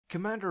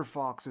Commander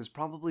Fox is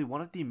probably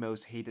one of the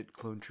most hated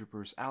clone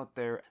troopers out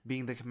there.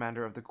 Being the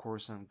commander of the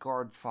Coruscant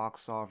Guard, Fox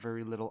saw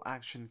very little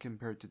action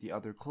compared to the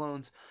other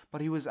clones,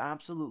 but he was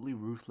absolutely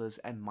ruthless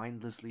and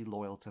mindlessly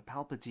loyal to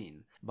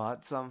Palpatine.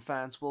 But some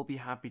fans will be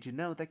happy to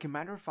know that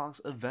Commander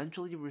Fox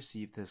eventually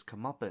received his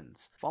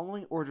comeuppance.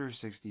 Following Order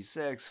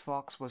 66,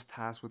 Fox was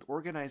tasked with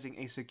organizing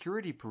a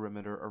security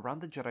perimeter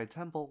around the Jedi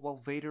Temple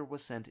while Vader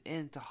was sent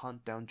in to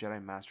hunt down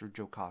Jedi Master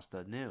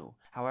Jocasta Nu.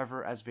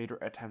 However, as Vader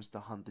attempts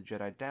to hunt the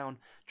Jedi down,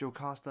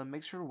 Jocasta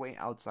makes her way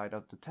outside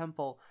of the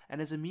temple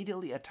and is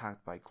immediately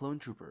attacked by clone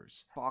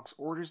troopers. Fox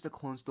orders the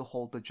clones to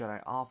hold the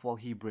Jedi off while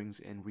he brings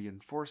in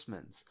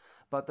reinforcements,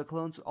 but the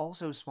clones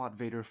also spot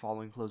Vader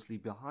following closely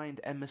behind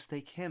and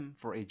mistake him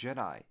for a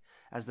Jedi.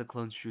 As the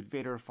clones shoot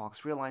Vader,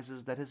 Fox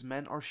realizes that his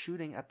men are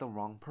shooting at the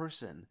wrong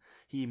person.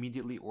 He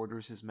immediately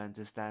orders his men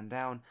to stand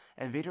down,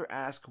 and Vader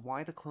asks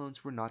why the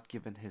clones were not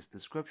given his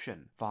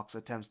description. Fox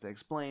attempts to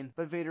explain,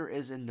 but Vader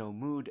is in no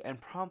mood and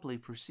promptly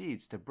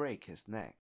proceeds to break his neck.